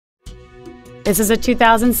This is a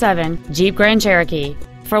 2007 Jeep Grand Cherokee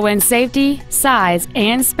for when safety, size,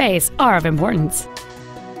 and space are of importance.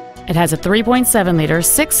 It has a 3.7-liter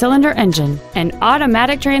 6-cylinder engine, an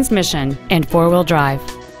automatic transmission, and 4-wheel drive.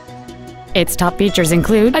 Its top features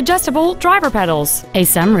include adjustable driver pedals, a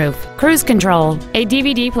sunroof, cruise control, a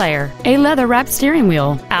DVD player, a leather-wrapped steering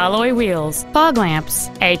wheel, alloy wheels, fog lamps,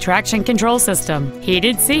 a traction control system,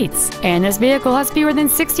 heated seats, and this vehicle has fewer than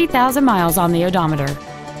 60,000 miles on the odometer.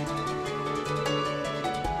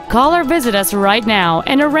 Call or visit us right now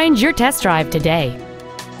and arrange your test drive today.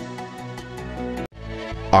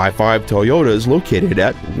 I-5 Toyota is located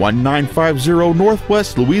at 1950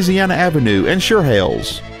 Northwest Louisiana Avenue in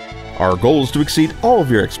Chehalis. Our goal is to exceed all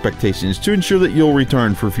of your expectations to ensure that you'll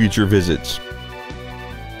return for future visits.